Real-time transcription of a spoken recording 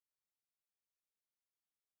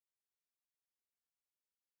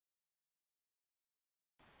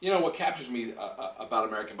You know, what captures me about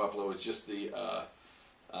American Buffalo is just the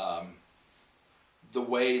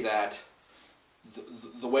way that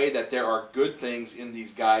the way that there are good things in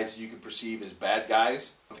these guys you could perceive as bad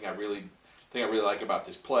guys. One thing I really like about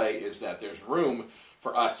this play is that there's room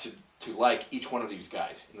for us to like each one of these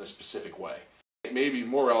guys in a specific way. It may be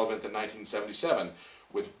more relevant than 1977,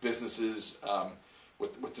 with businesses,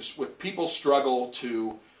 with people's struggle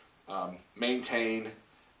to maintain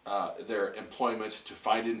their employment, to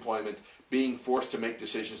find employment, being forced to make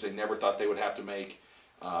decisions they never thought they would have to make,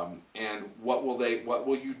 and what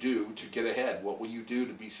will you do to get ahead? What will you do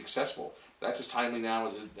to be successful? That's as timely now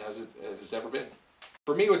as it's ever been.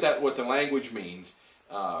 For me, what the language means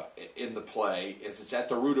in the play is it's at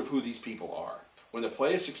the root of who these people are. When the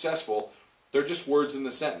play is successful, they're just words in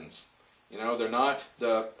the sentence. You know, they're not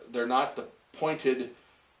the pointed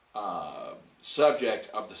subject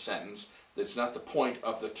of the sentence. That's not the point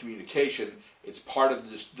of the communication. It's part of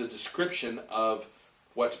the description of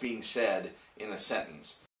what's being said in a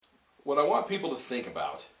sentence. What I want people to think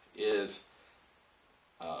about is,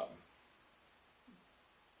 and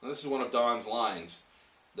this is one of Don's lines,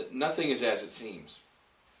 that nothing is as it seems.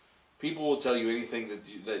 People will tell you anything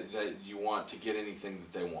that you want to get anything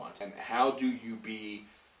that they want. And how do you be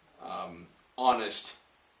honest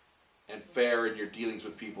and fair in your dealings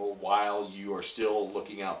with people while you are still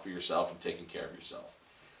looking out for yourself and taking care of yourself?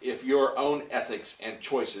 If your own ethics and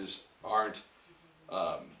choices aren't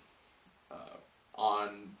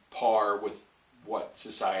on par with what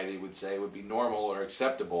society would say would be normal or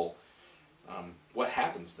acceptable, what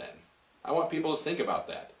happens then? I want people to think about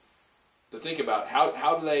that. To think about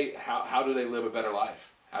how do they live a better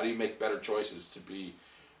life? How do you make better choices to be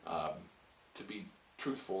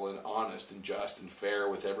truthful and honest and just and fair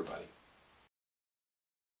with everybody?